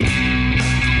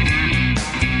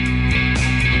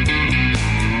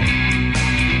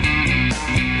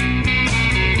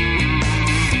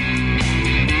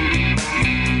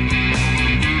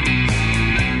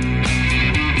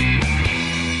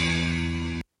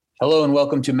Hello and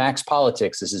welcome to Max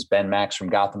Politics. This is Ben Max from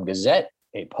Gotham Gazette,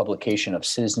 a publication of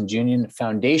Citizens Union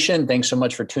Foundation. Thanks so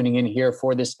much for tuning in here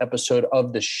for this episode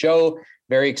of the show.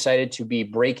 Very excited to be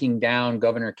breaking down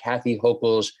Governor Kathy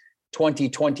Hochul's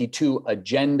 2022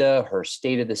 agenda. Her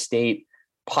State of the State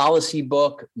policy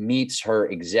book meets her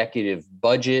executive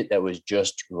budget that was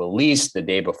just released the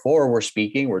day before we're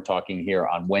speaking. We're talking here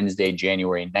on Wednesday,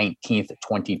 January 19th,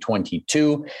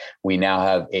 2022. We now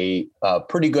have a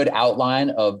pretty good outline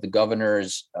of the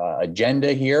governor's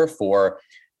agenda here for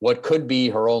what could be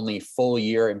her only full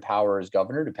year in power as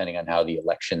governor, depending on how the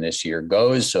election this year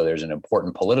goes. So there's an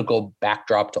important political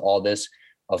backdrop to all this,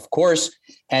 of course,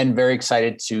 and very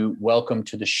excited to welcome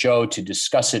to the show to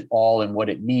discuss it all and what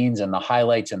it means and the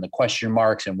highlights and the question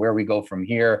marks and where we go from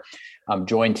here. I'm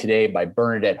joined today by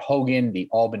Bernadette Hogan, the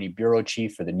Albany bureau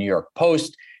chief for the New York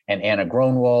Post, and Anna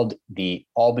Gronwald, the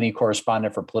Albany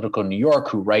correspondent for Politico New York,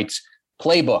 who writes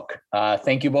Playbook.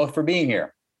 Thank you both for being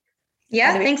here.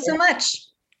 Yeah, thanks so much.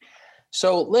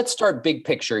 So let's start big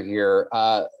picture here.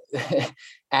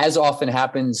 As often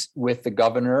happens with the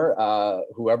governor,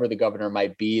 whoever the governor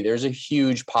might be, there's a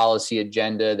huge policy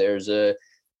agenda. There's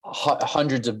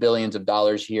hundreds of billions of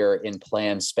dollars here in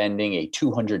planned spending, a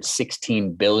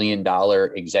 $216 billion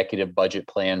executive budget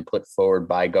plan put forward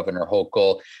by Governor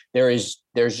Hochul. There's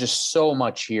just so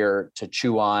much here to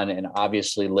chew on, and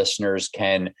obviously listeners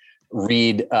can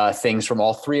read things from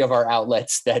all three of our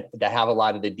outlets that have a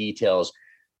lot of the details.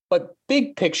 But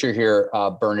big picture here,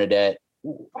 Bernadette,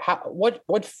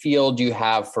 what feel do you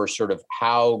have for sort of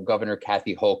how Governor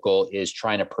Kathy Hochul is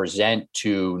trying to present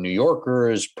to New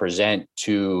Yorkers, present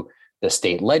to the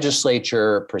state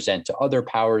legislature, present to other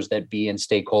powers that be and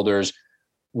stakeholders,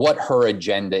 what her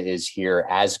agenda is here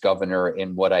as governor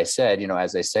in what I said,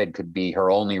 as I said, could be her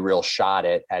only real shot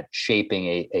at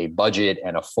shaping a budget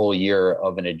and a full year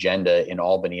of an agenda in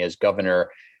Albany as governor.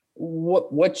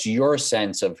 What's your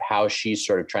sense of how she's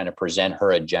sort of trying to present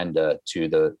her agenda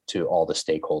to all the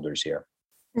stakeholders here?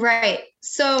 Right.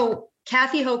 So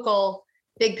Kathy Hochul,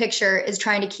 big picture, is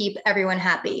trying to keep everyone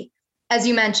happy. As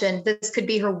you mentioned, this could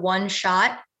be her one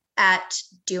shot at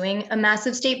doing a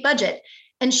massive state budget.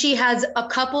 And she has a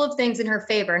couple of things in her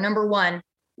favor. Number one,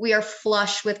 we are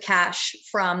flush with cash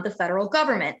from the federal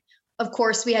government. Of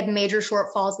course, we had major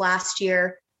shortfalls last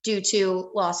year due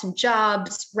to loss in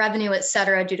jobs, revenue, et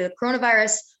cetera, due to the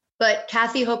coronavirus. But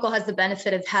Kathy Hochul has the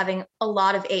benefit of having a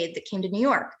lot of aid that came to New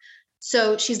York.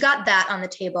 So she's got that on the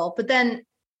table. But then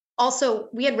also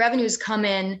we had revenues come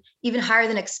in even higher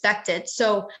than expected.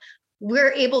 So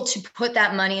we're able to put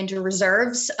that money into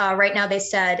reserves. Right now, they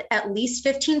said at least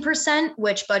 15%,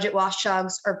 which budget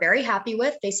watchdogs are very happy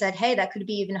with. They said, hey, that could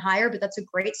be even higher, but that's a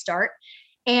great start.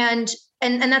 And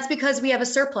that's because we have a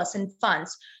surplus in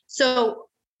funds. So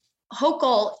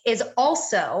Hochul is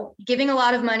also giving a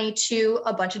lot of money to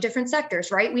a bunch of different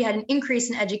sectors, right? We had an increase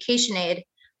in education aid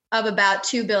of about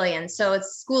 $2 billion. So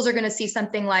schools are going to see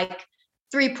something like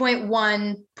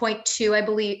 3.1.2, I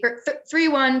believe, or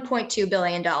 $31.2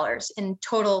 billion in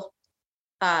total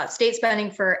state spending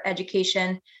for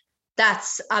education.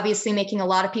 That's obviously making a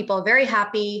lot of people very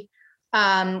happy.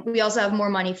 We also have more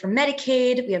money for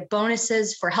Medicaid. We have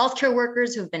bonuses for healthcare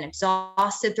workers who have been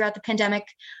exhausted throughout the pandemic.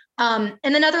 And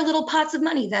then other little pots of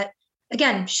money that,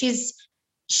 again,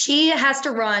 she has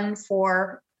to run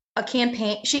for a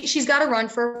campaign. She's got to run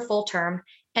for a full term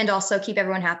and also keep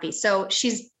everyone happy. So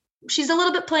she's a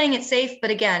little bit playing it safe, but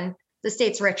again, the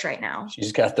state's rich right now.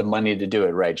 She's got the money to do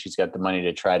it, right? She's got the money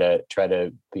to try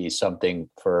to be something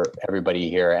for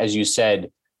everybody here. As you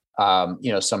said,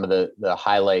 some of the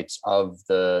highlights of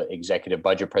the executive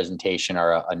budget presentation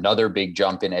are another big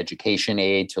jump in education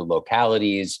aid to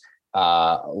localities.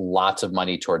 Lots of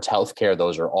money towards healthcare.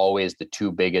 Those are always the two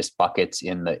biggest buckets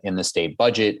in the state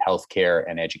budget: healthcare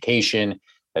and education.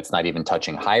 That's not even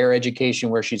touching higher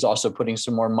education, where she's also putting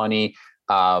some more money.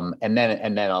 And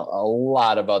then a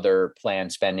lot of other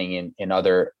planned spending in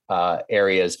other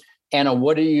areas. Anna,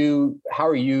 how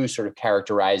are you sort of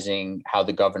characterizing how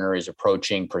the governor is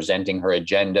presenting her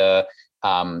agenda?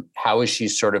 How is she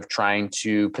sort of trying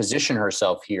to position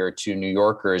herself here to New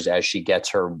Yorkers as she gets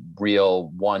her real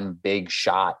one big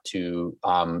shot to,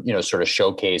 sort of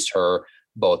showcase her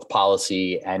both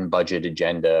policy and budget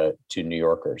agenda to New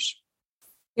Yorkers?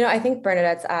 I think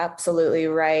Bernadette's absolutely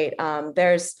right.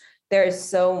 There is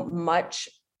so much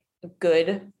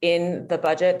good in the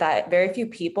budget that very few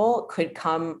people could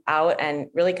come out and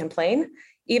really complain.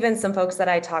 Even some folks that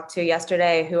I talked to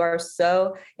yesterday who are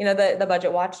so, the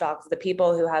budget watchdogs, the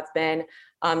people who have been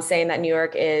saying that New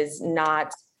York is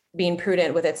not being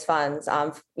prudent with its funds,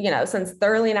 since the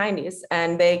early 90s.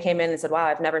 And they came in and said, wow,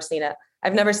 I've never seen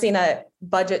I've never seen a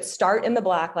budget start in the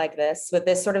black like this with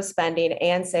this sort of spending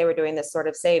and say we're doing this sort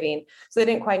of saving. So they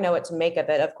didn't quite know what to make of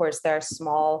it. Of course, there are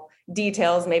small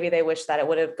details. Maybe they wish that it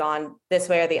would have gone this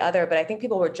way or the other, but I think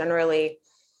people were generally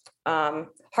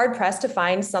hard pressed to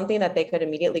find something that they could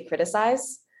immediately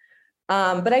criticize.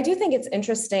 But I do think it's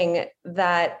interesting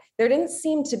that there didn't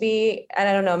seem to be, and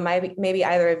I don't know, maybe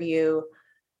either of you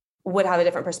would have a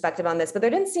different perspective on this, but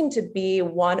there didn't seem to be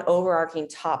one overarching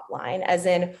top line, as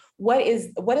in what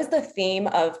is the theme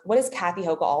of what is Kathy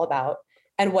Hochul all about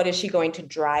and what is she going to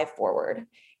drive forward?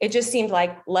 It just seemed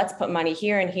like, let's put money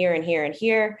here and here and here and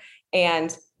here.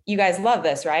 And you guys love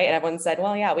this, right? And everyone said,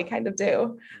 well, yeah, we kind of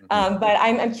do. But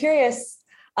I'm curious,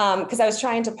 because I was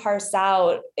trying to parse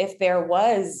out if there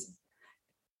was,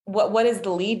 what is the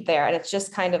lead there? And it's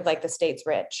just kind of like the state's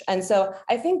rich. And so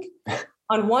I think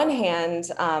on one hand,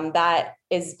 that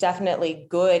is definitely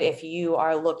good if you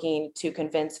are looking to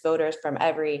convince voters from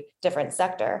every different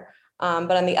sector.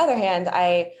 But on the other hand,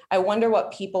 I wonder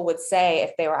what people would say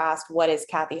if they were asked, what is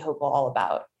Kathy Hochul all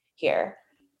about here?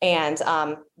 And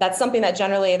that's something that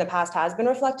generally in the past has been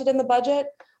reflected in the budget,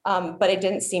 but it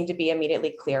didn't seem to be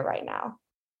immediately clear right now.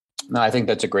 No, I think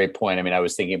that's a great point. I mean, I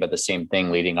was thinking about the same thing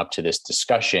leading up to this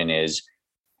discussion is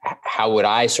how would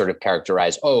I sort of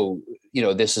characterize,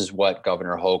 this is what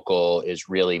Governor Hochul is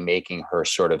really making her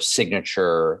sort of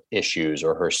signature issues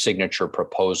or her signature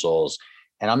proposals.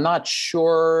 And I'm not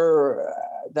sure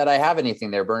that I have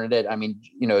anything there, Bernadette. I mean,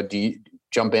 do you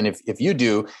jump in if you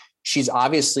do? She's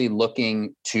obviously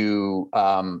looking to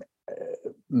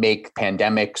make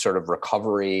pandemic sort of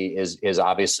recovery is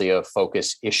obviously a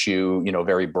focus issue,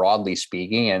 very broadly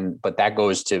speaking, but that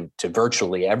goes to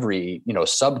virtually every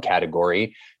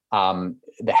subcategory.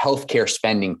 The healthcare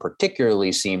spending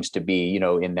particularly seems to be,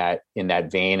 in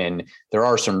that vein, and there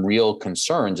are some real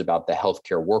concerns about the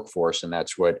healthcare workforce, and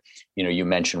that's what you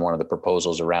mentioned. One of the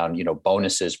proposals around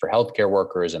bonuses for healthcare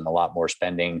workers and a lot more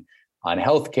spending on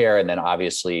healthcare, and then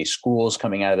obviously schools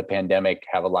coming out of the pandemic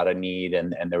have a lot of need,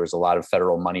 and there was a lot of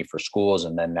federal money for schools,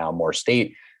 and then now more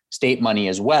state money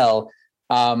as well.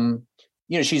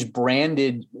 She's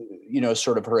branded,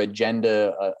 sort of her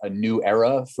agenda, a new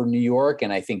era for New York.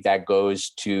 And I think that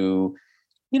goes to,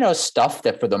 stuff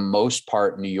that for the most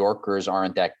part, New Yorkers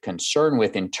aren't that concerned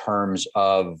with in terms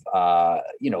of,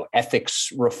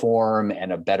 ethics reform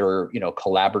and a better,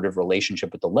 collaborative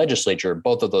relationship with the legislature.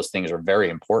 Both of those things are very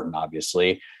important,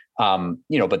 obviously,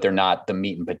 but they're not the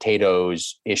meat and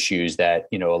potatoes issues that,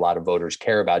 a lot of voters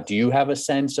care about. Do you have a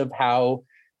sense of how,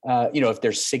 if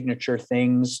there's signature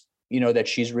things, that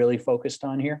she's really focused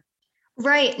on here?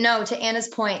 Right. No, to Anna's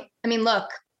point. I mean, look,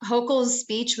 Hochul's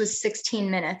speech was 16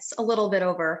 minutes, a little bit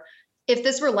over. If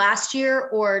this were last year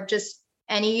or just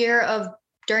any year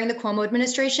during the Cuomo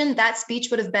administration, that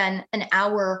speech would have been an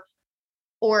hour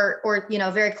or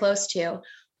very close to,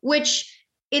 which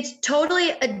it's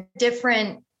totally a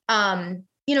different,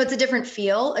 it's a different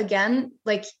feel. Again,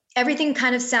 like everything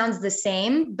kind of sounds the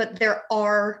same, but there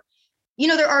are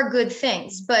good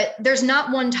things, but there's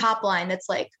not one top line that's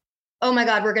like, oh my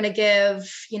God, we're going to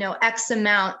give, X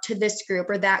amount to this group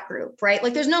or that group, right?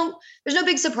 Like there's no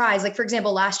big surprise. Like, for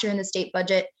example, last year in the state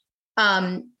budget,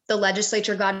 the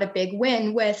legislature got a big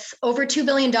win with over $2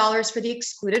 billion for the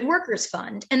Excluded Workers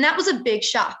Fund. And that was a big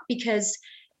shock because,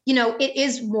 it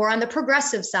is more on the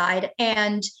progressive side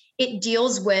and it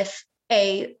deals with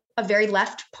a very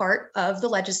left part of the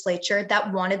legislature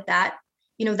that wanted that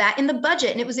that in the budget.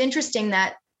 And it was interesting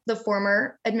that the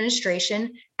former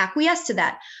administration acquiesced to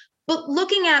that. But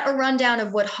looking at a rundown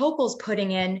of what Hochul's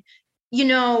putting in,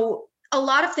 a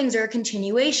lot of things are a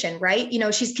continuation, right?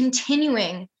 She's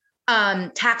continuing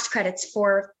tax credits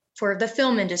for the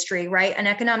film industry, right? And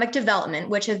economic development,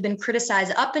 which have been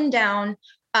criticized up and down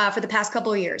for the past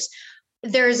couple of years.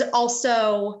 There's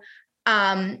also,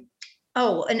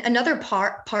 another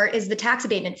part is the tax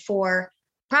abatement for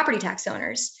property tax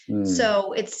owners.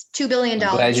 So it's $2 billion.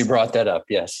 I'm glad you brought that up.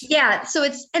 Yes. Yeah. So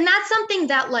and that's something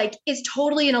that is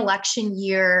totally an election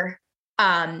year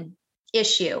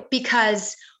issue,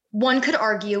 because one could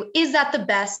argue, is that the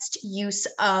best use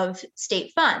of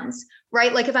state funds,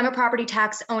 right? Like if I'm a property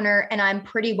tax owner and I'm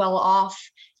pretty well off,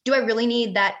 do I really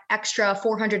need that extra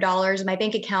 $400 in my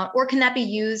bank account, or can that be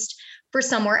used for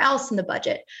somewhere else in the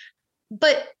budget?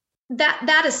 But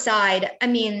that aside, I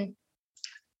mean,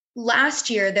 last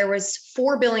year, there was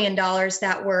 $4 billion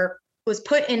that was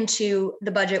put into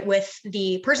the budget with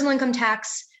the personal income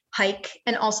tax hike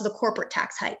and also the corporate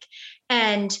tax hike.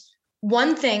 And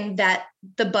one thing that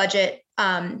the budget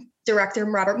director,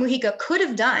 Robert Mujica, could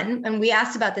have done, and we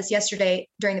asked about this yesterday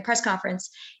during the press conference,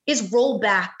 is roll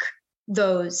back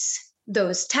those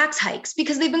those tax hikes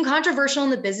because they've been controversial in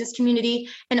the business community.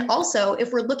 And also,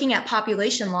 if we're looking at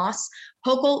population loss,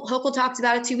 Hochul talked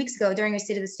about it 2 weeks ago during a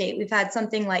State of the State. We've had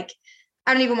something like,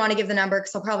 I don't even want to give the number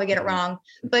because I'll probably get it wrong,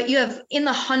 but you have in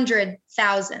the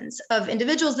 100,000s of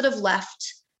individuals that have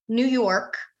left New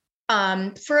York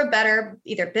for a better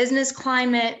either business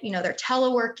climate. They're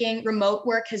teleworking, remote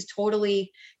work has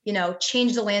totally,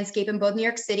 changed the landscape in both New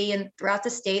York City and throughout the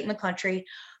state and the country.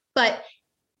 But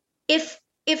if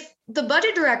the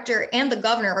budget director and the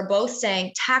governor are both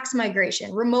saying tax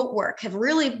migration, remote work have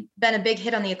really been a big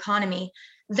hit on the economy,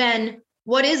 then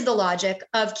what is the logic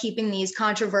of keeping these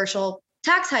controversial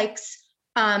tax hikes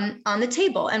on the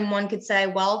table? And one could say,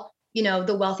 well,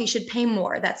 the wealthy should pay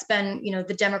more. That's been,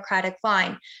 the Democratic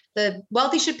line. The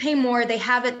wealthy should pay more. They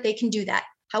have it. They can do that.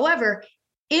 However,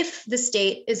 if the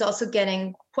state is also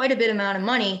getting quite a bit amount of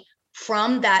money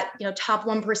from that, top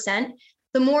 1%,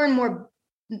 the more and more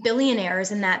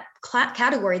billionaires in that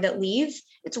category that leave,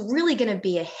 it's really going to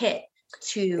be a hit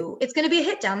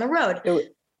down the road.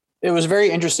 It was very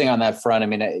interesting on that front. I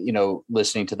mean,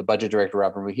 listening to the budget director,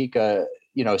 Robert Mujica,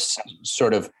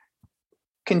 sort of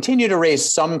continue to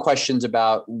raise some questions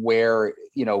about where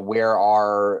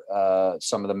are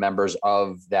some of the members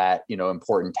of that,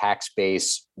 important tax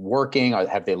base working, or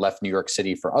have they left New York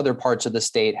City for other parts of the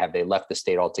state? Have they left the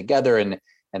state altogether? And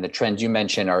the trends you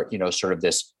mentioned are, sort of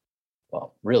this,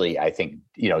 well, really, I think,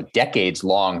 decades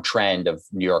long trend of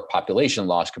New York population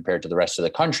loss compared to the rest of the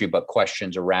country, but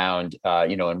questions around,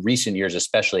 in recent years,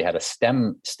 especially how to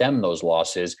stem those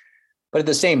losses. But at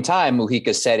the same time,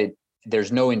 Mujica said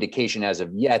there's no indication as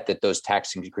of yet that those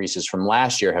tax increases from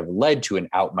last year have led to an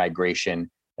outmigration.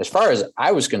 As far as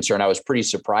I was concerned, I was pretty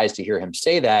surprised to hear him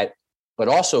say that, but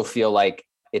also feel like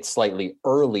it's slightly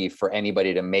early for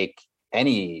anybody to make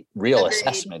any real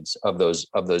assessments of those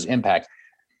impacts.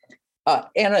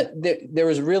 Anna, there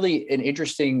was really an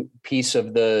interesting piece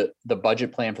of the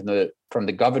budget plan from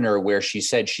the governor where she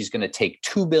said she's going to take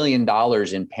 $2 billion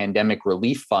in pandemic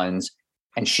relief funds,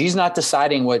 and she's not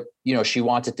deciding what she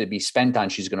wants it to be spent on.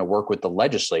 She's going to work with the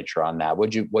legislature on that.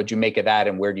 What'd you make of that,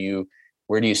 and where do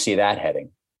you see that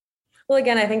heading? Well,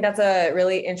 again, I think that's a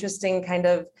really interesting kind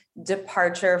of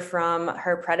departure from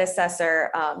her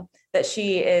predecessor, that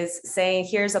she is saying,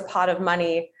 here's a pot of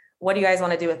money. What do you guys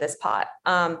want to do with this pot?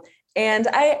 And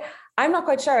I'm not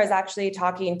quite sure. I was actually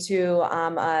talking to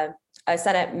a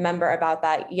Senate member about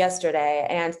that yesterday,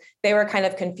 and they were kind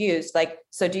of confused. Like,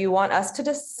 so do you want us to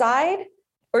decide,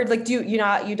 or like, you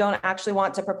don't actually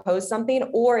want to propose something,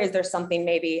 or is there something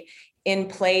maybe in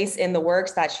place in the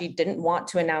works that she didn't want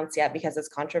to announce yet because it's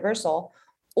controversial,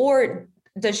 or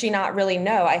does she not really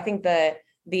know? I think the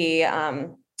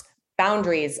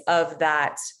boundaries of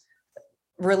that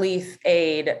relief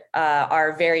aid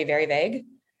are very, very vague.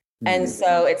 And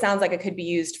so it sounds like it could be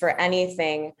used for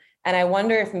anything. And I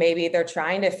wonder if maybe they're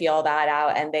trying to feel that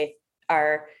out, and they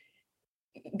are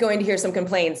going to hear some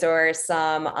complaints or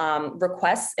some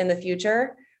requests in the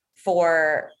future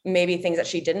for maybe things that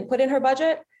she didn't put in her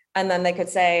budget. And then they could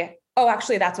say, oh,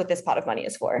 actually, that's what this pot of money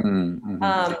is for.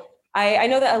 Mm-hmm. I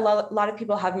know that a lot of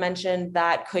people have mentioned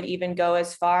that could even go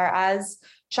as far as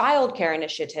childcare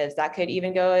initiatives, that could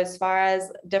even go as far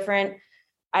as different,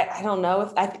 I don't know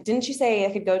if didn't you say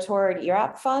it could go toward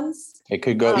ERAP funds? It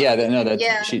could go,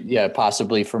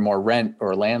 possibly for more rent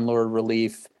or landlord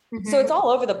relief. Mm-hmm. So it's all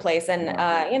over the place, and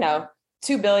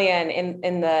 $2 billion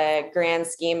in the grand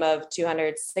scheme of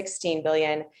 $216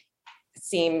 billion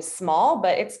seems small,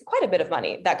 but it's quite a bit of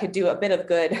money that could do a bit of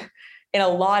good in a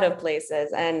lot of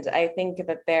places. And I think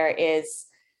that there is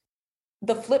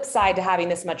the flip side to having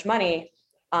this much money,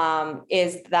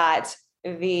 is that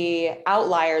the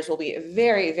outliers will be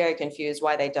very, very confused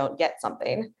why they don't get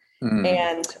something.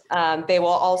 And they will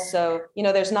also,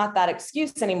 there's not that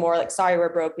excuse anymore. Like, sorry,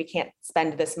 we're broke. We can't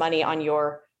spend this money on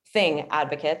your thing,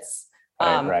 advocates.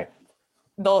 Right.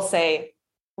 They'll say,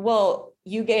 well,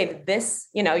 you gave this,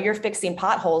 you're fixing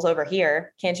potholes over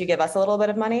here. Can't you give us a little bit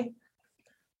of money?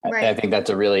 Right. I think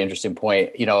that's a really interesting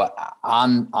point.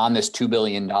 On this $2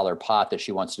 billion pot that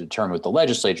she wants to determine with the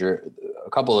legislature, a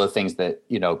couple of the things that,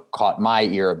 caught my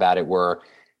ear about it were,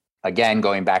 again,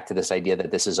 going back to this idea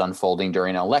that this is unfolding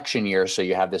during an election year. So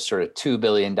you have this sort of $2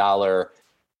 billion,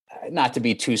 not to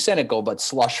be too cynical, but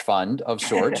slush fund of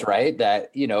sorts, right?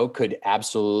 That, could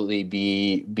absolutely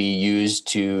be used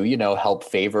to, help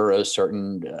favor a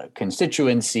certain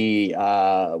constituency,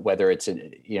 whether it's,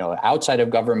 outside of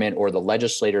government or the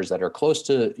legislators that are close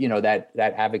to, that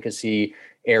advocacy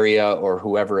area, or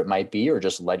whoever it might be, or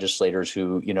just legislators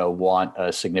who, want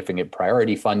a significant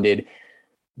priority funded.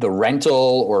 the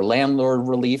rental or landlord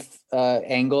relief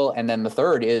angle. And then the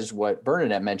third is what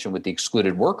Bernadette mentioned with the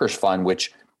excluded workers fund,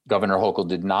 which Governor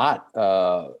Hochul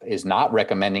is not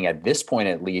recommending at this point,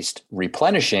 at least,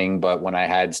 replenishing. But when I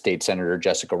had State Senator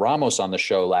Jessica Ramos on the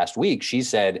show last week, she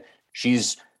said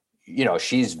she's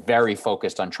very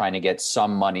focused on trying to get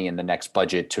some money in the next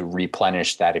budget to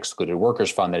replenish that excluded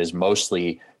workers fund that is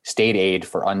mostly state aid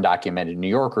for undocumented New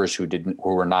Yorkers who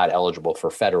were not eligible for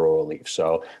federal relief.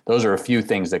 So those are a few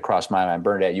things that crossed my mind.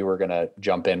 Bernadette, you were going to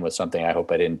jump in with something. I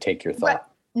hope I didn't take your thought. Right.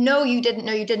 No, you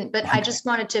didn't. But I just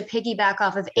wanted to piggyback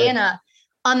off of Anna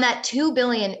on that $2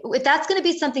 billion. If that's going to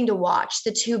be something to watch,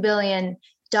 the $2 billion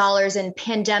in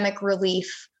pandemic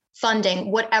relief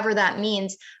funding, whatever that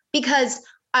means, because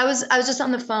I was just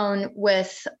on the phone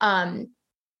with,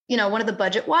 one of the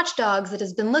budget watchdogs that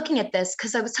has been looking at this,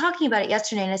 because I was talking about it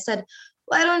yesterday, and I said,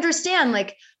 well, I don't understand.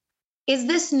 Like, is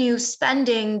this new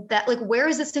spending that, like, where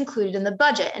is this included in the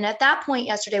budget? And at that point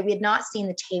yesterday, we had not seen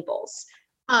the tables.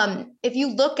 If you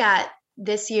look at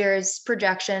this year's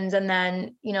projections and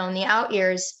then, in the out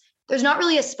years, there's not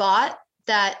really a spot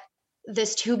that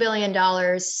this $2 billion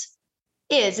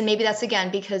is. And maybe that's,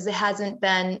 again, because it hasn't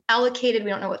been allocated. We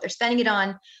don't know what they're spending it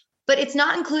on, but it's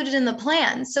not included in the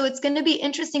plan. So it's going to be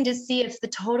interesting to see if the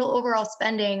total overall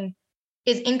spending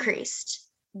is increased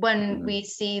when we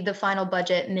see the final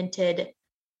budget minted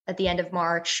at the end of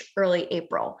March, early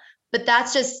April. But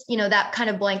that's just, that kind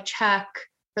of blank check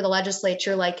for the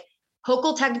legislature. Like,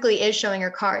 Hochul technically is showing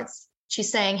her cards. She's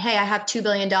saying, hey, I have $2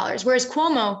 billion. Whereas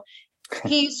Cuomo,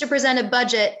 he used to present a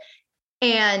budget,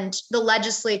 and the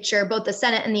legislature, both the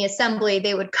Senate and the Assembly,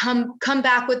 they would come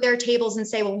back with their tables and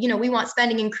say, well, we want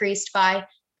spending increased by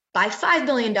 $5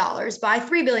 billion, by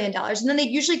 $3 billion. And then they'd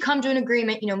usually come to an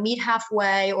agreement, meet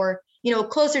halfway or,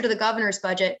 closer to the governor's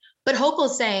budget. But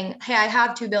Hochul's saying, hey, I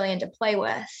have $2 billion to play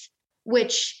with,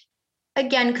 which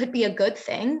again could be a good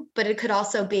thing, but it could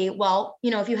also be, well,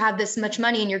 if you have this much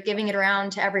money and you're giving it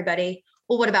around to everybody,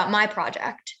 well, what about my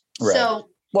project? Right. So,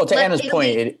 well, to Anna's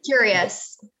point,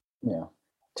 curious. Yeah.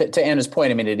 To Anna's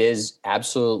point, I mean, it is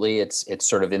absolutely, it's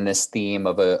sort of in this theme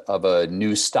of a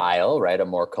new style, right? A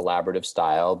more collaborative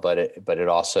style, but it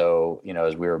also,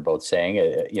 as we were both saying,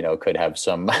 it could have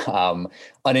some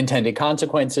unintended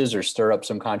consequences or stir up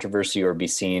some controversy or be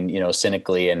seen,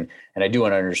 cynically. And I do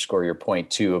want to underscore your point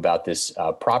too about this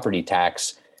property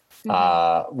tax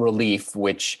relief,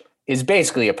 which is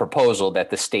basically a proposal that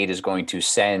the state is going to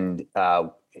send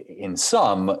in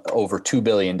sum over $2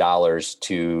 billion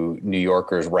to New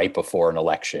Yorkers right before an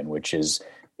election, which is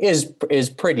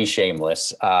pretty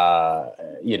shameless,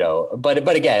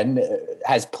 but again,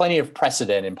 has plenty of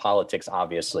precedent in politics,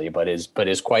 obviously, but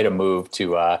is quite a move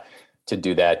to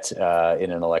do that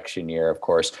in an election year, of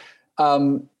course.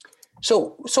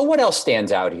 So what else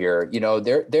stands out here?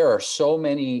 There are so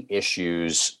many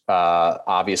issues,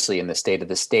 obviously, in the state of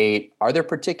the state. Are there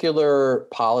particular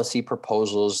policy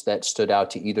proposals that stood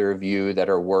out to either of you that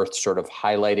are worth sort of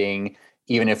highlighting,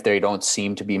 even if they don't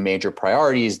seem to be major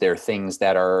priorities? They're things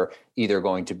that are either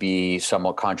going to be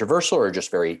somewhat controversial or just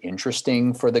very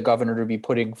interesting for the governor to be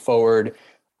putting forward.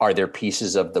 Are there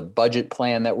pieces of the budget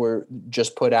plan that were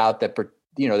just put out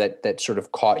that sort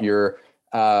of caught your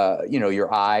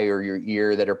eye or your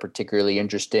ear that are particularly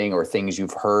interesting, or things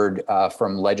you've heard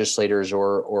from legislators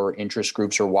or interest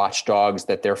groups or watchdogs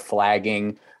that they're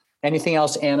flagging? Anything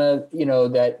else, Anna,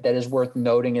 that is worth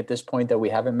noting at this point that we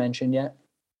haven't mentioned yet?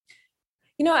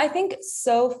 I think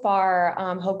so far,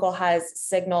 Hochul has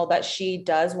signaled that she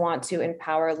does want to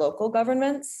empower local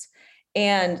governments,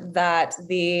 and that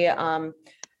the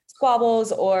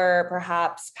squabbles or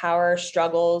perhaps power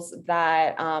struggles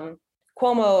that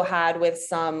Cuomo had with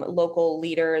some local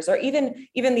leaders, or even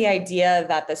the idea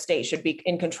that the state should be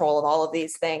in control of all of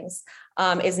these things,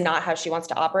 is not how she wants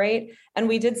to operate. And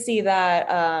we did see that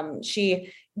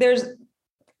there's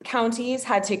counties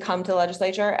had to come to the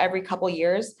legislature every couple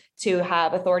years to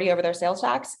have authority over their sales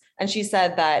tax. And she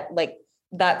said that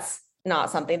that's not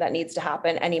something that needs to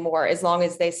happen anymore, as long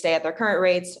as they stay at their current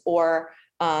rates or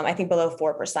I think below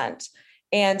 4%.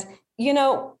 And,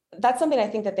 that's something I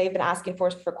think that they've been asking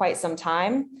for quite some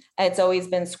time. And it's always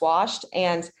been squashed.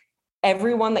 And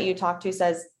everyone that you talk to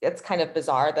says it's kind of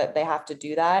bizarre that they have to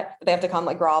do that. They have to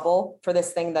come grovel for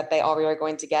this thing that they already are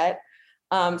going to get.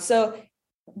 So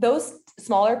those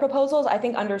smaller proposals, I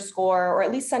think, underscore or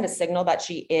at least send a signal that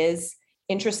she is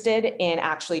interested in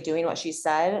actually doing what she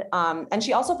said. And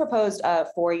she also proposed a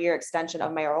 4-year extension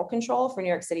of mayoral control for New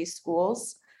York City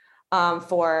schools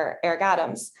for Eric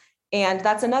Adams. And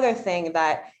that's another thing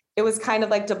that it was kind of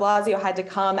like de Blasio had to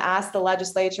come ask the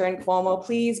legislature and Cuomo,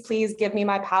 please give me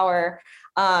my power.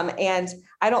 And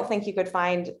I don't think you could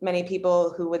find many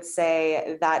people who would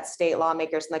say that state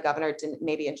lawmakers and the governor didn't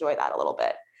maybe enjoy that a little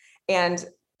bit. And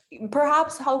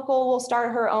perhaps Hochul will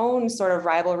start her own sort of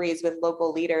rivalries with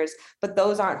local leaders, but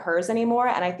those aren't hers anymore.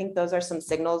 And I think those are some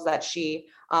signals that she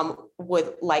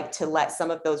would like to let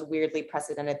some of those weirdly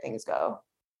precedented things go.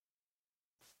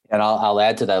 And I'll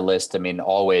add to that list. I mean,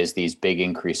 always these big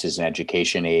increases in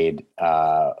education aid,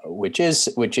 which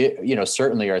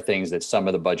certainly are things that some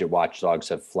of the budget watchdogs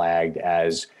have flagged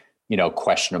as,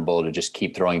 questionable to just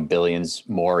keep throwing billions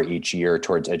more each year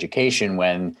towards education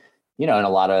when, in a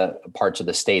lot of parts of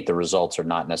the state, the results are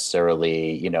not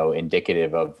necessarily,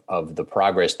 indicative of the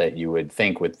progress that you would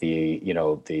think with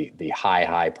the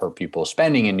high per pupil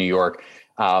spending in New York.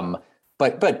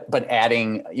 But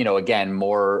adding, again,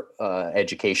 more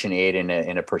education aid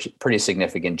in a pretty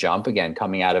significant jump, again,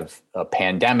 coming out of a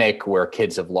pandemic where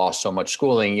kids have lost so much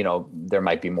schooling, there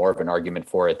might be more of an argument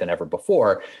for it than ever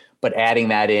before. But adding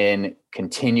that in,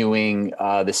 continuing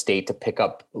the state to pick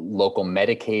up local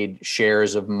Medicaid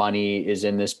shares of money is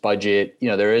in this budget.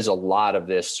 There is a lot of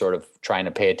this sort of trying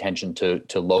to pay attention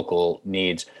to local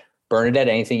needs. Bernadette,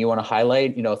 anything you want to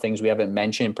highlight, things we haven't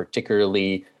mentioned,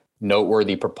 particularly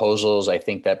noteworthy proposals? I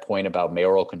think that point about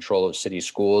mayoral control of city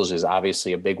schools is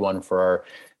obviously a big one for our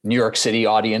New York City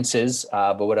audiences.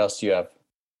 But what else do you have?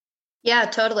 Yeah,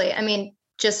 totally. I mean,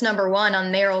 just number one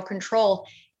on mayoral control,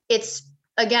 it's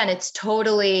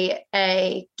totally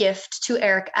a gift to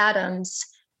Eric Adams.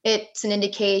 It's an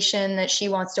indication that she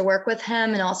wants to work with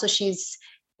him. And also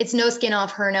it's no skin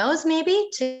off her nose, maybe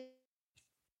to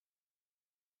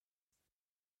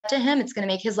him. It's going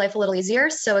to make his life a little easier.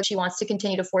 So if she wants to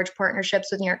continue to forge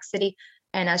partnerships with New York City,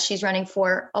 and as she's running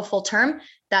for a full term,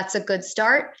 that's a good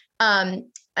start.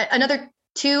 Another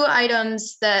two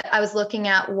items that I was looking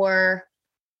at were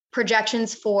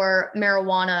projections for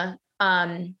marijuana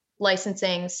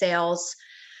licensing sales.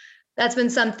 That's been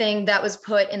something that was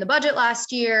put in the budget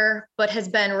last year, but has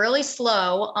been really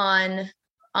slow on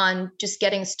just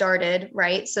getting started,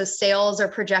 right? So sales are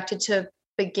projected to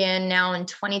begin now in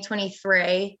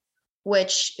 2023,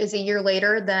 which is a year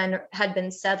later than had been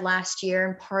said last year.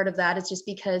 And part of that is just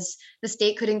because the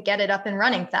state couldn't get it up and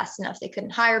running fast enough. They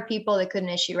couldn't hire people, they couldn't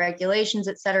issue regulations,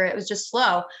 et cetera. It was just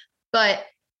slow. But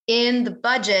in the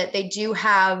budget, they do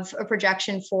have a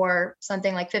projection for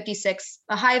something like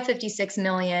a high of 56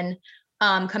 million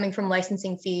coming from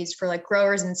licensing fees for like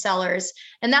growers and sellers.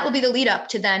 And that will be the lead up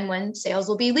to then when sales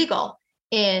will be legal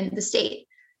in the state.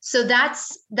 So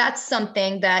that's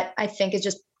something that I think is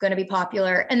just going to be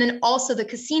popular. And then also the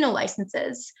casino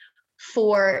licenses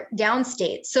for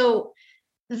downstate. So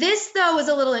this, though, is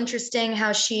a little interesting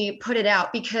how she put it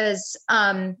out because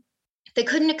they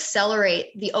couldn't accelerate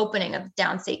the opening of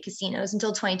downstate casinos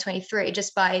until 2023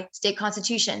 just by state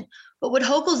constitution. But what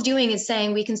Hochul's doing is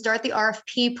saying we can start the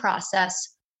RFP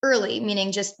process early,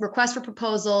 meaning just request for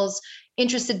proposals,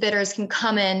 interested bidders can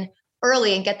come in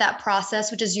early and get that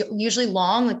process, which is usually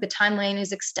long, like the timeline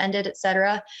is extended, et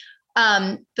cetera.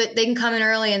 But they can come in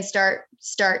early and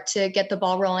start to get the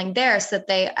ball rolling there so that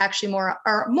they actually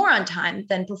are more on time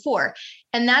than before.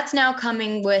 And that's now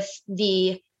coming with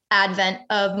the advent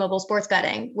of mobile sports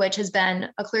betting, which has been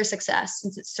a clear success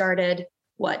since it started,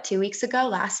 2 weeks ago,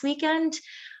 last weekend?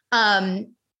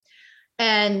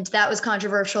 And that was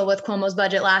controversial with Cuomo's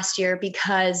budget last year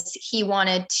because he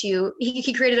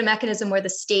created a mechanism where the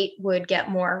state would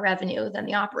get more revenue than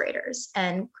the operators.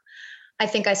 And I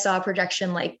think I saw a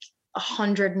projection like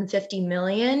 150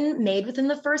 million made within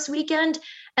the first weekend.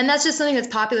 And that's just something that's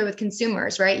popular with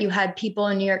consumers, right? You had people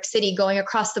in New York City going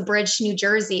across the bridge to New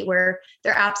Jersey where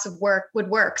their apps would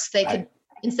work. So they could,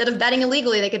 instead of betting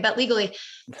illegally, they could bet legally.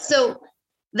 So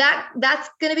that's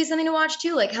going to be something to watch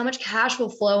too. Like how much cash will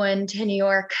flow into New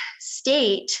York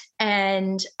State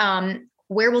and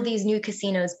where will these new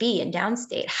casinos be in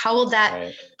downstate? How will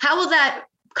that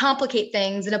complicate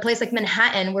things in a place like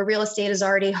Manhattan where real estate is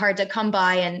already hard to come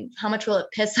by, and how much will it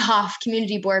piss off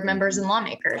community board members and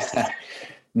lawmakers?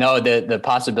 No, the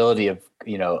possibility of,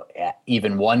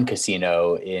 even one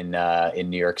casino in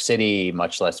New York City,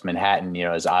 much less Manhattan,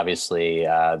 is obviously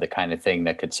the kind of thing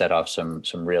that could set off some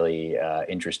really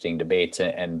interesting debates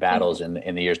and battles in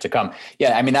the years to come.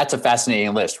 Yeah, I mean, that's a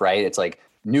fascinating list, right? It's like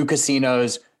new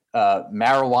casinos,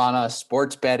 marijuana,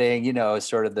 sports betting,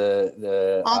 sort of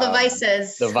the all the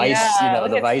vices, the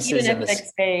vices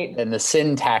and the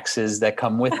sin taxes that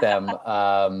come with them.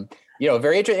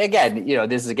 Very interesting. Again,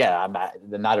 this is I'm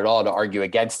not at all to argue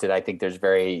against it. I think there's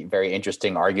very, very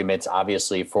interesting arguments,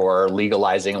 obviously, for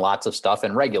legalizing lots of stuff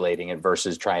and regulating it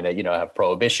versus trying to, have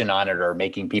prohibition on it or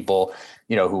making people,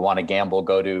 who want to gamble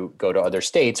go to other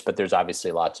states. But there's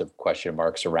obviously lots of question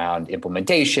marks around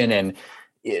implementation and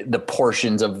the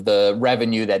portions of the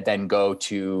revenue that then go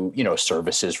to,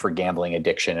 services for gambling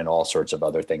addiction and all sorts of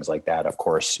other things like that, of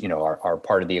course, are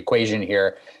part of the equation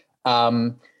here.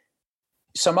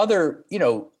 Some other,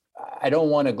 I don't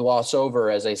want to gloss over,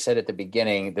 as I said at the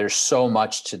beginning, there's so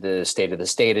much to the state of the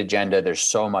state agenda. There's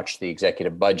so much to the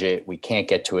executive budget. We can't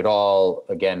get to it all.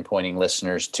 Again, pointing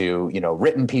listeners to,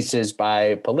 written pieces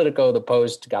by Politico, The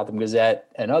Post, Gotham Gazette,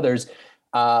 and others.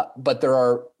 But there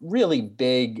are really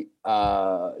big,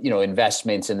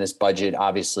 investments in this budget,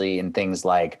 obviously, in things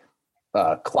like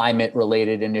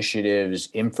climate-related initiatives,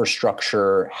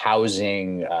 infrastructure,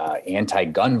 housing,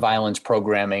 anti-gun violence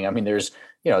programming. I mean, there's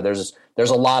a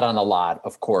lot on a lot,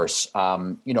 of course.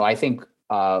 I think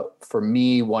for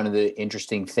me, one of the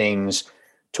interesting things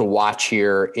to watch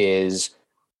here is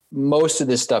most of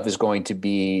this stuff is going to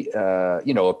be,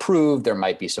 approved. There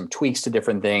might be some tweaks to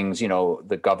different things.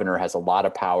 The governor has a lot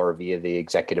of power via the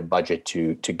executive budget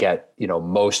to get,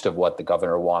 most of what the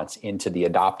governor wants into the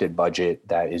adopted budget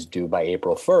that is due by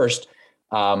April 1st.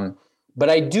 But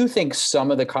I do think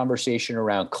some of the conversation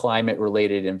around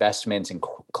climate-related investments and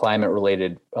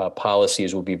climate-related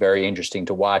policies will be very interesting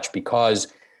to watch, because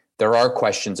there are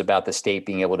questions about the state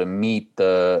being able to meet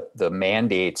the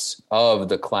mandates of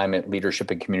the Climate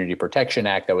Leadership and Community Protection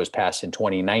Act that was passed in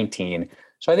 2019.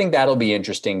 So I think that'll be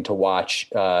interesting to watch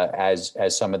as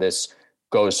some of this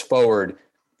goes forward.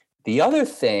 The other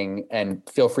thing, and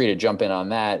feel free to jump in on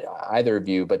that, either of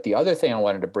you, but the other thing I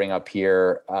wanted to bring up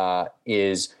here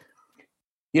is,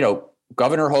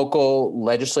 Governor Hochul,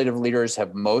 legislative leaders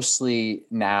have mostly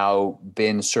now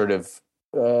been sort of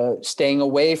staying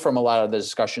away from a lot of the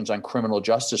discussions on criminal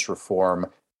justice reform.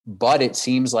 But it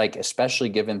seems like, especially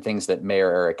given things that Mayor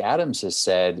Eric Adams has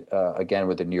said, again,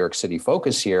 with the New York City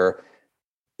focus here,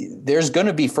 there's going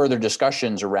to be further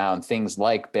discussions around things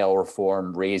like bail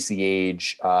reform, raise the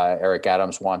age. Eric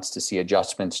Adams wants to see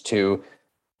adjustments too.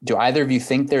 Do either of you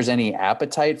think there's any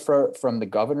appetite from the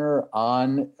governor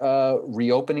on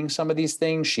reopening some of these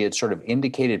things? She had sort of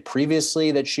indicated previously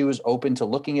that she was open to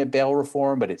looking at bail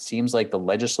reform, but it seems like the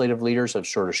legislative leaders have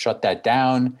sort of shut that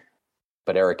down.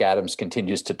 But Eric Adams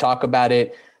continues to talk about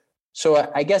it.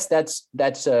 So I guess that's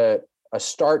a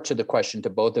start to the question to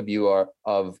both of you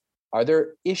are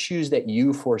there issues that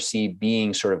you foresee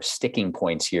being sort of sticking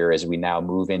points here as we now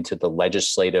move into the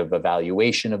legislative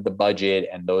evaluation of the budget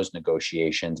and those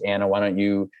negotiations? Anna, why don't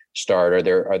you start? Are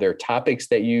there topics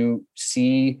that you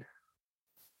see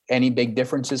any big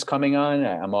differences coming on?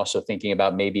 I'm also thinking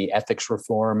about maybe ethics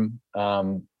reform,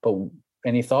 but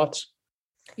any thoughts?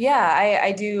 Yeah,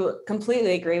 I do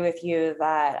completely agree with you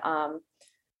that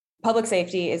public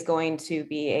safety is going to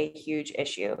be a huge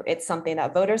issue. It's something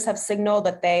that voters have signaled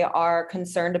that they are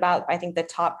concerned about. I think the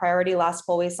top priority last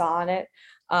poll we saw on it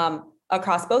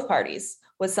across both parties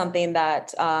was something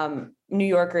that New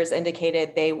Yorkers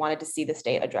indicated they wanted to see the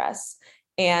state address.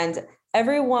 And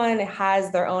everyone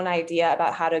has their own idea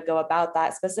about how to go about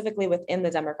that, specifically within the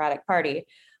Democratic Party.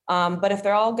 But if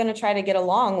they're all going to try to get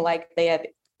along like they have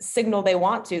signaled they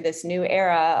want to, this new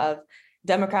era of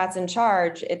Democrats in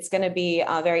charge, it's going to be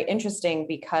very interesting,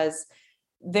 because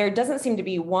there doesn't seem to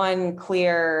be one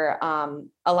clear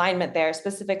alignment there,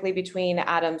 specifically between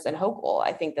Adams and Hochul.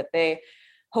 I think that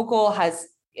Hochul has,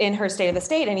 in her State of the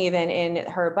State and even in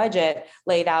her budget,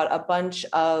 laid out a bunch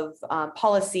of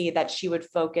policy that she would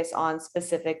focus on,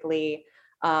 specifically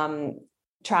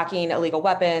tracking illegal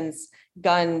weapons,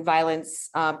 gun violence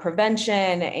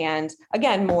prevention, and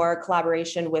again, more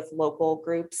collaboration with local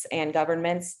groups and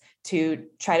governments to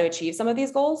try to achieve some of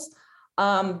these goals.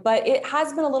 But it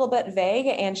has been a little bit vague,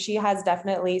 and she has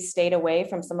definitely stayed away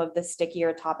from some of the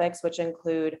stickier topics, which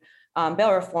include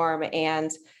bail reform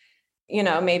and,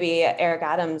 maybe Eric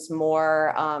Adams'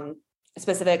 more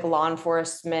specific law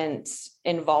enforcement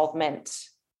involvement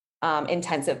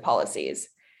intensive policies.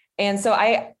 And so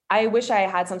I wish I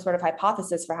had some sort of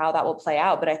hypothesis for how that will play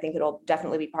out, but I think it'll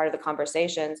definitely be part of the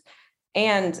conversations.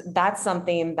 And that's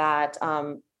something that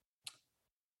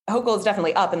Hochul is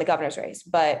definitely up in the governor's race,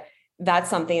 but that's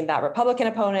something that Republican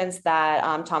opponents,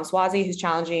 that Tom Suozzi, who's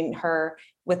challenging her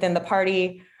within the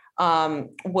party,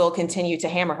 will continue to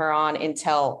hammer her on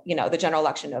until, the general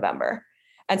election in November.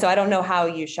 And so I don't know how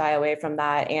you shy away from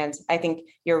that. And I think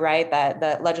you're right that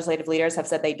the legislative leaders have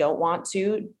said they don't want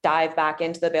to dive back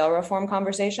into the bail reform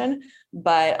conversation,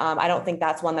 but I don't think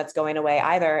that's one that's going away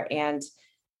either. And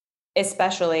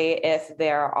especially if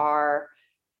there are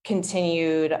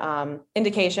continued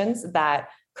indications that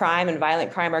crime and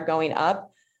violent crime are going up.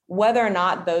 Whether or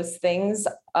not those things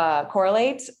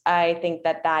correlate, I think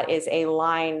that is a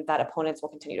line that opponents will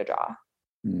continue to draw.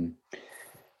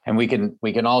 And we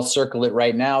can all circle it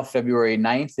right now. February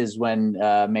 9th is when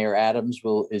Mayor Adams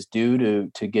is due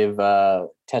to give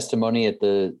testimony at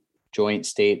the joint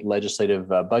state legislative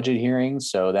budget hearings.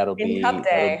 So that'll be Cup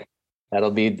Day.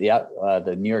 That'll be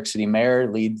the New York City mayor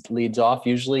leads off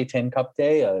usually Tin Cup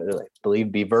Day. I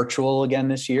believe be virtual again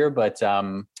this year, but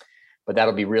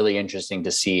that'll be really interesting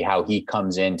to see how he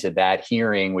comes into that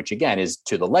hearing, which again is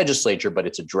to the legislature, but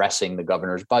it's addressing the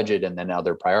governor's budget and then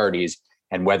other priorities,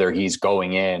 and whether he's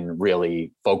going in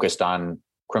really focused on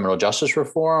criminal justice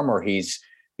reform or he's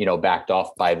backed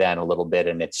off by then a little bit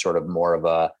and it's sort of more of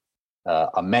a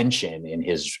mention in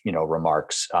his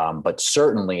remarks. But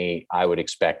certainly I would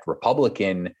expect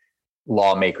Republican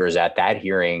lawmakers at that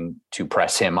hearing to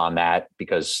press him on that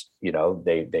because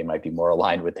they might be more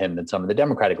aligned with him than some of the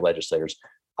Democratic legislators.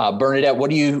 Bernadette,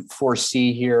 what do you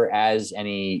foresee here as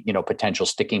any potential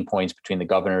sticking points between the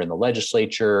governor and the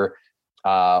legislature,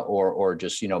 or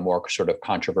just more sort of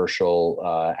controversial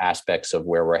aspects of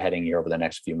where we're heading here over the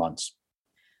next few months?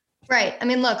 Right. I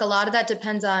mean, look, a lot of that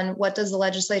depends on what does the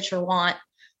legislature want.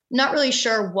 Not really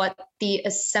sure what the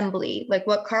assembly, like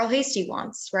what Carl Hastie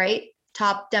wants, right?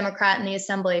 Top Democrat in the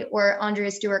assembly, or Andrea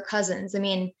Stewart-Cousins. I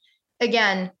mean,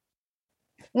 again,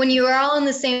 when you are all in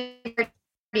the same party,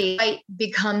 it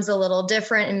becomes a little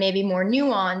different and maybe more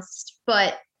nuanced,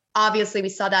 but obviously we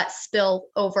saw that spill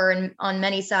over on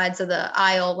many sides of the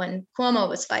aisle when Cuomo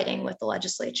was fighting with the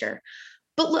legislature.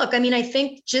 But look, I mean, I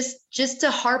think just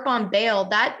to harp on bail,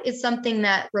 that is something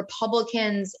that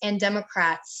Republicans and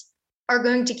Democrats are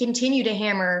going to continue to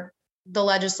hammer the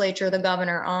legislature, the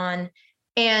governor on.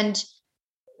 And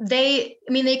they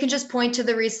can just point to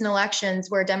the recent elections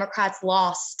where Democrats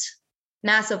lost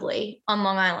massively on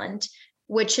Long Island,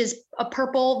 which is a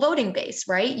purple voting base,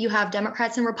 right? You have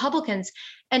Democrats and Republicans.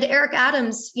 And Eric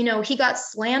Adams, he got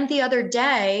slammed the other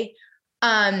day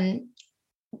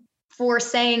for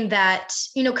saying that,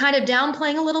 kind of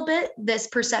downplaying a little bit this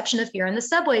perception of fear in the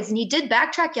subways. And he did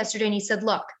backtrack yesterday and he said,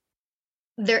 look,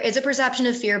 there is a perception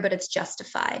of fear, but it's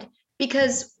justified.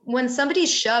 Because when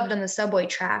somebody's shoved on the subway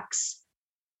tracks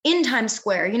in Times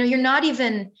Square, you're not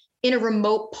even in a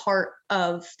remote part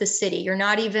of the city. You're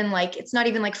not even it's not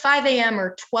even like 5 a.m.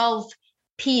 or 12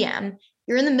 p.m.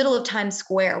 You're in the middle of Times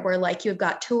Square where you've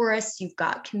got tourists, you've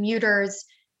got commuters,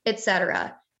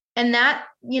 etc. And that,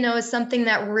 is something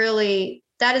that really,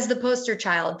 that is the poster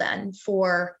child then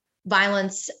for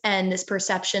violence and this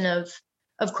perception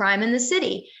of crime in the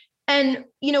city. And,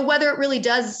 whether it really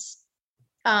does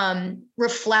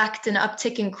reflect an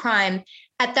uptick in crime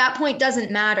at that point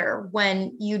doesn't matter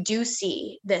when you do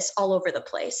see this all over the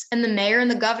place. And the mayor and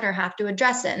the governor have to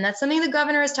address it. And that's something the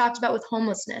governor has talked about with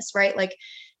homelessness, right?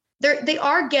 They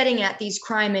are getting at these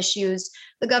crime issues.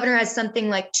 The governor has something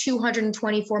like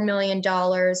 $224 million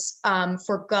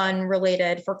for gun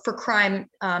related, for crime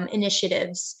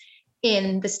initiatives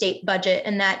in the state budget.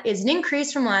 And that is an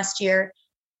increase from last year.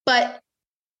 But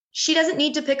she doesn't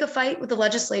need to pick a fight with the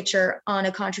legislature on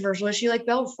a controversial issue like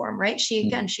bail reform, right?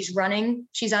 She's running,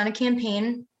 she's on a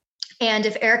campaign. And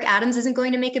if Eric Adams isn't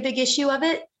going to make a big issue of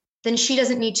it, then she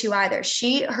doesn't need to either.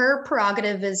 Her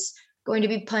prerogative is going to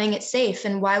be playing it safe.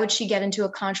 And why would she get into a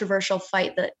controversial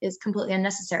fight that is completely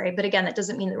unnecessary? But again, that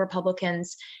doesn't mean that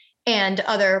Republicans and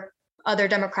other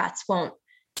Democrats won't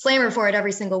slam her for it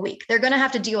every single week. They're going to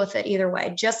have to deal with it either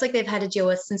way, just like they've had to deal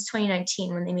with since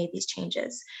 2019 when they made these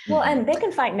changes. Well, and they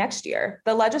can fight next year.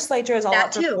 The legislature is all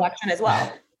up for election as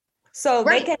well. So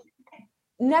right. They can,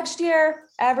 next year,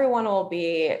 everyone will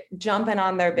be jumping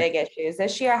on their big issues.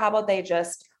 This year, how about they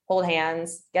just hold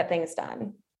hands, get things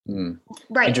done?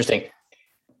 Right. Interesting.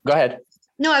 Go ahead.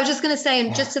 No, I was just going to say,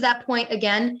 and just to that point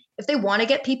again, if they want to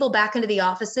get people back into the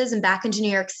offices and back into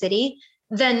New York City,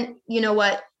 then you know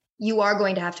what? You are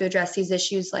going to have to address these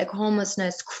issues like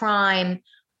homelessness, crime,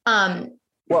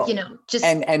 just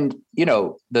and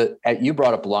you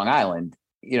brought up Long Island.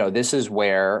 This is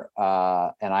where,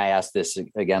 and I asked this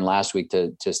again last week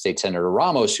to State Senator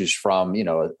Ramos, who's from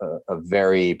a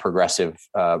very progressive,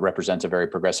 represents a very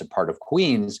progressive part of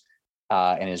Queens,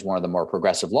 and is one of the more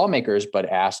progressive lawmakers. But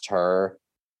asked her,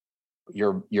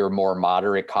 your more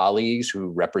moderate colleagues who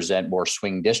represent more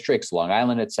swing districts, Long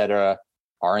Island, et cetera,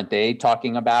 aren't they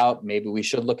talking about maybe we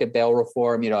should look at bail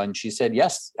reform? And she said,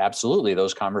 yes, absolutely.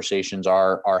 Those conversations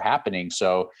are happening.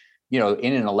 So, in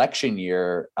an election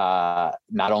year,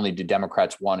 not only do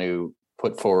Democrats want to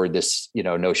put forward this,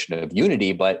 notion of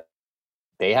unity, but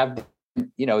they have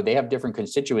they have different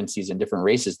constituencies and different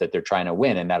races that they're trying to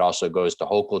win. And that also goes to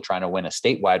Hochul trying to win a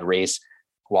statewide race,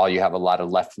 while you have a lot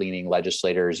of left-leaning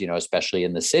legislators, especially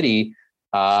in the city,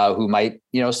 who might,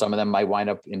 some of them might wind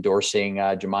up endorsing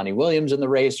Jumaane Williams in the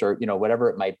race, or, whatever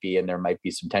it might be. And there might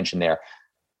be some tension there.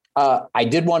 I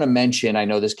did want to mention, I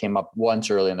know this came up once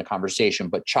early in the conversation,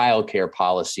 but childcare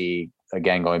policy,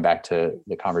 again, going back to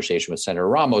the conversation with Senator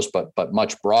Ramos, but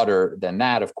much broader than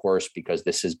that, of course, because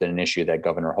this has been an issue that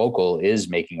Governor Hochul is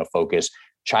making a focus.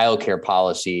 Childcare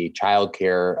policy,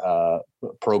 childcare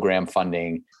program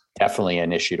funding, definitely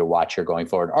an issue to watch here going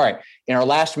forward. All right, in our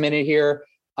last minute here,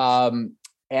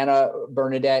 Anna,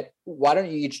 Bernadette, why don't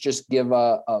you each just give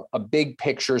a big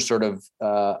picture sort of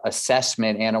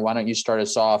assessment? Anna, why don't you start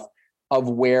us off of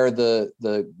where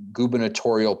the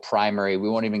gubernatorial primary, we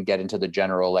won't even get into the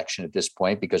general election at this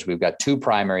point because we've got two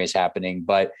primaries happening,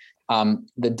 but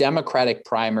the Democratic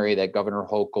primary that Governor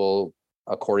Hochul,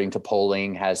 according to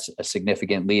polling, has a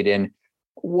significant lead in.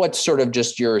 What's sort of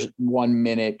just your 1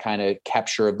 minute kind of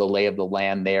capture of the lay of the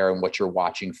land there and what you're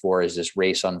watching for as this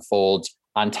race unfolds,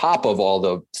 on top of all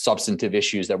the substantive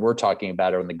issues that we're talking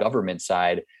about on the government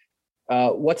side?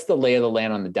 What's the lay of the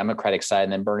land on the Democratic side?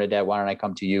 And then Bernadette, why don't I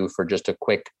come to you for just a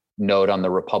quick note on the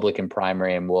Republican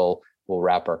primary, and we'll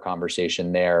wrap our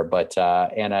conversation there. But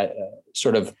Anna,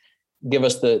 sort of give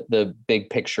us the big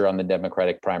picture on the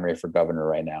Democratic primary for governor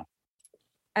right now.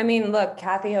 I mean, look,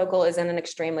 Kathy Hochul is in an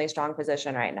extremely strong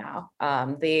position right now.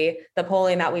 The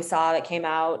polling that we saw that came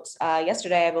out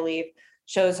yesterday, I believe,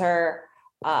 shows her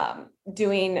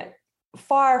doing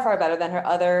far, far better than her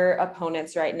other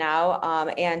opponents right now.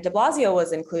 And de Blasio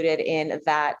was included in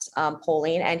that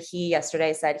polling. And he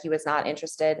yesterday said he was not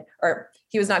interested, or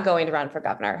he was not going to run for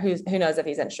governor. Who knows if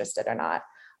he's interested or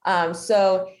not.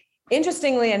 So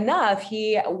interestingly enough,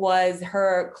 he was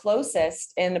her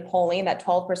closest in the polling. That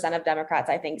 12% of Democrats,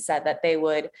 I think, said that they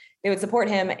would support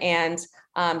him. And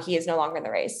he is no longer in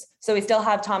the race. So we still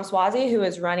have Tom Suozzi, who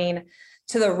is running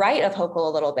to the right of Hochul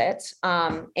a little bit.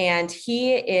 And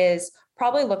he is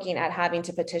probably looking at having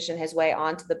to petition his way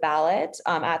onto the ballot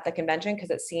at the convention, because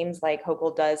it seems like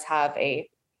Hochul does have a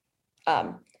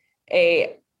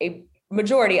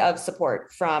majority of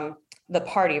support from the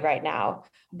party right now.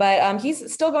 But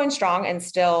he's still going strong and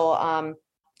still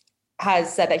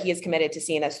has said that he is committed to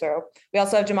seeing this through. We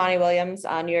also have Jumaane Williams,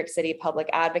 New York City public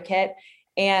advocate.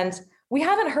 And we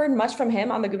haven't heard much from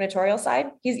him on the gubernatorial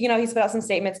side. He's put out some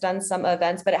statements, done some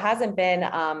events, but it hasn't been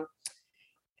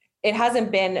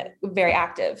very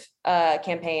active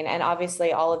campaign. And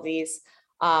obviously all of these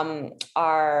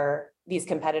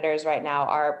competitors right now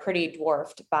are pretty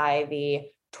dwarfed by the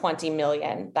 20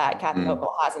 million that Kathy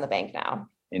Hochul has in the bank now.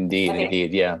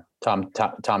 Indeed. Yeah. Tom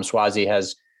Suozzi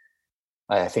has,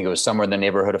 I think it was somewhere in the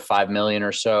neighborhood of 5 million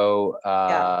or so.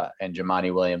 And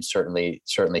Jumaane Williams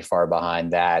certainly far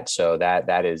behind that. So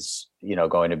that is,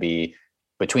 going to be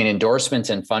between endorsements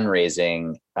and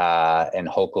fundraising and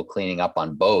Hochul cleaning up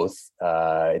on both.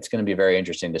 It's going to be very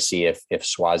interesting to see if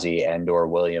Suozzi and or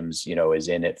Williams, is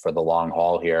in it for the long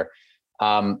haul here.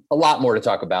 A lot more to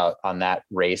talk about on that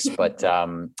race, but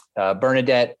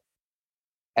Bernadette,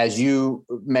 as you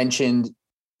mentioned,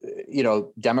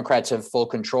 Democrats have full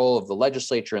control of the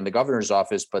legislature and the governor's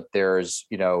office, but there's,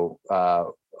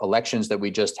 elections that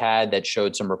we just had that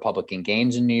showed some Republican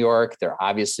gains in New York. They're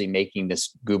obviously making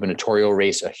this gubernatorial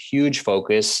race a huge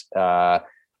focus.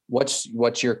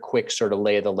 What's your quick sort of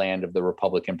lay of the land of the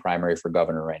Republican primary for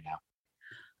governor right now?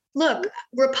 Look,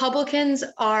 Republicans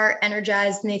are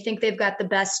energized and they think they've got the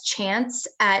best chance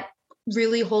at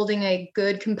really holding a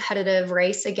good competitive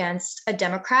race against a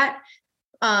Democrat,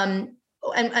 and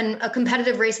a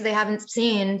competitive race that they haven't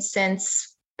seen since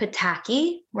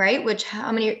Pataki, right?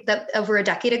 Over a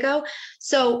decade ago.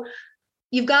 So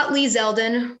you've got Lee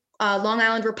Zeldin, Long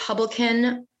Island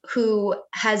Republican, who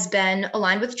has been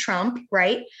aligned with Trump,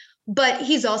 right? But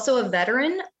he's also a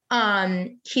veteran.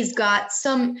 He's got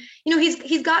some,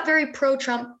 he's got very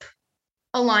pro-Trump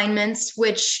alignments,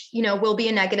 which, will be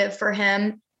a negative for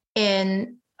him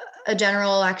in a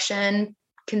general election,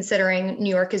 considering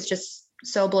New York is just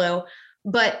so blue.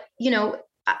 But,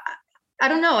 I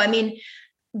don't know. I mean,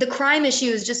 the crime issue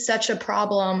is just such a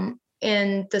problem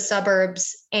in the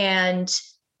suburbs and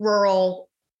rural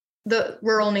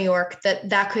New York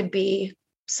that could be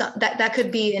that could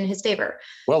be in his favor.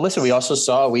 Well, listen,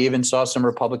 we even saw some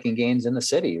Republican gains in the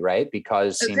city, right?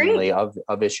 Because seemingly of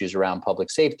issues around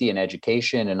public safety and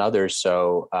education and others.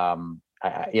 So, I'm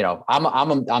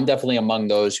definitely among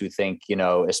those who think,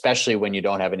 especially when you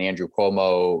don't have an Andrew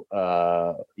Cuomo,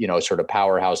 sort of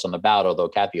powerhouse on the ballot, although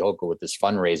Kathy Hochul with this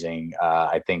fundraising,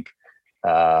 I think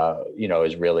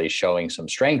is really showing some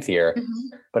strength here.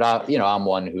 Mhm. But I'm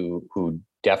one who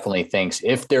definitely thinks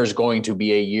if there's going to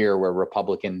be a year where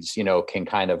Republicans, can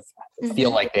kind of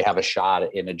feel Mhm. like they have a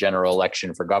shot in a general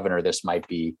election for governor, this might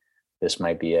be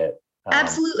it.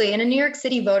 Absolutely. And a New York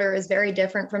City voter is very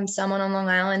different from someone on Long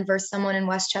Island versus someone in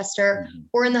Westchester Mhm.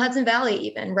 or in the Hudson Valley,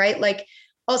 even, right? Like,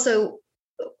 also,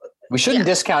 We shouldn't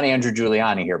yeah. discount Andrew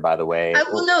Giuliani here, by the way. I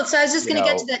will note. So I was just going to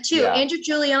get to that too. Yeah. Andrew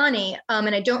Giuliani,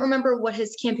 and I don't remember what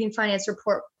his campaign finance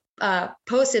report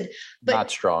posted, but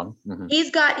Not strong. Mm-hmm. he's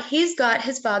got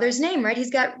his father's name, right? He's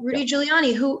got Rudy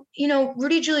Giuliani, who,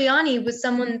 Rudy Giuliani was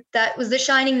someone that was the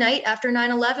shining knight after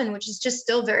 9/11, which is just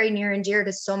still very near and dear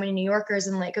to so many New Yorkers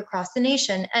and like across the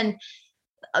nation. And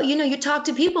you talk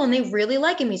to people and they really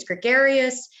like him. He's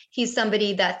gregarious. He's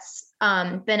somebody that's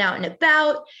been out and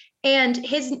about. And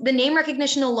the name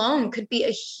recognition alone could be a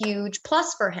huge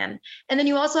plus for him. And then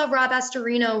you also have Rob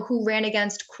Astorino, who ran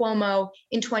against Cuomo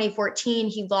in 2014.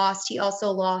 He lost. He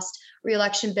also lost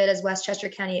re-election bid as Westchester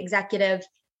County Executive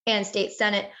and State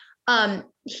Senate.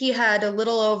 He had a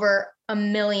little over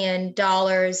 $1 million,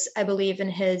 I believe, in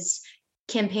his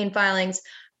campaign filings.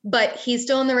 But he's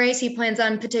still in the race. He plans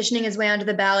on petitioning his way onto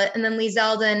the ballot. And then Lee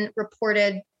Zeldin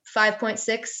reported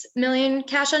 5.6 million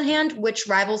cash on hand, which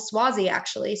rivals Suozzi,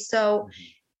 actually. So,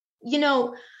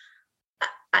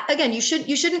 again, you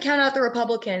shouldn't count out the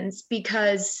Republicans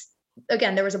because,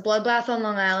 again, there was a bloodbath on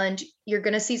Long Island. You're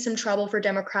going to see some trouble for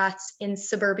Democrats in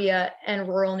suburbia and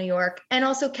rural New York. And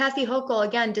also Kathy Hochul,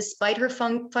 again, despite her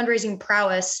fundraising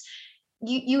prowess,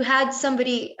 you had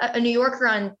somebody, a New Yorker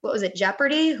on, what was it,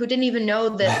 Jeopardy, who didn't even know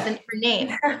her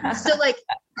name. So like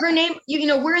her name,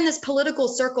 we're in this political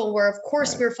circle where of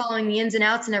course we're following the ins and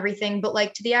outs and everything, but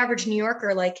like to the average New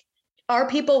Yorker, like, are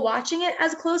people watching it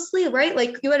as closely, right?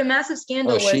 Like you had a massive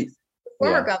scandal with the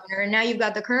former governor, and now you've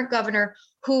got the current governor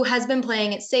who has been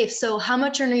playing it safe. So how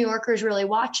much are New Yorkers really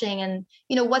watching? And,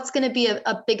 what's going to be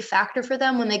a big factor for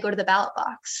them when they go to the ballot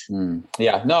box?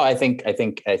 Yeah, no, I think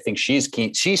she's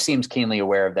keen. She seems keenly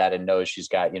aware of that and knows she's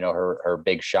got, her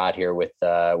big shot here with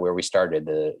where we started,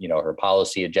 her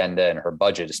policy agenda and her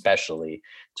budget, especially,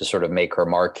 to sort of make her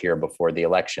mark here before the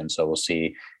election. So we'll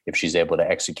see if she's able to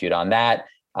execute on that.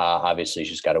 Obviously,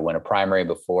 she's got to win a primary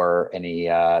before any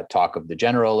talk of the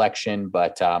general election.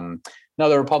 But no,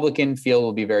 the Republican field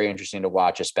will be very interesting to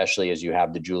watch, especially as you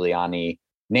have the Giuliani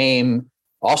name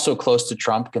also close to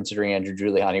Trump, considering Andrew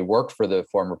Giuliani worked for the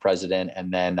former president.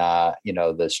 And then,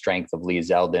 the strength of Lee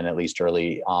Zeldin, at least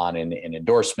early on in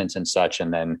endorsements and such.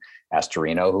 And then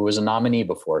Astorino, who was a nominee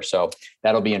before. So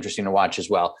that'll be interesting to watch as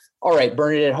well. All right,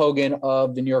 Bernadette Hogan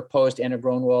of the New York Post, Anna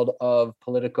Gronwald of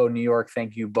Politico New York.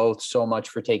 Thank you both so much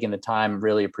for taking the time.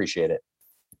 Really appreciate it.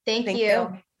 Thank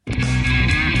you.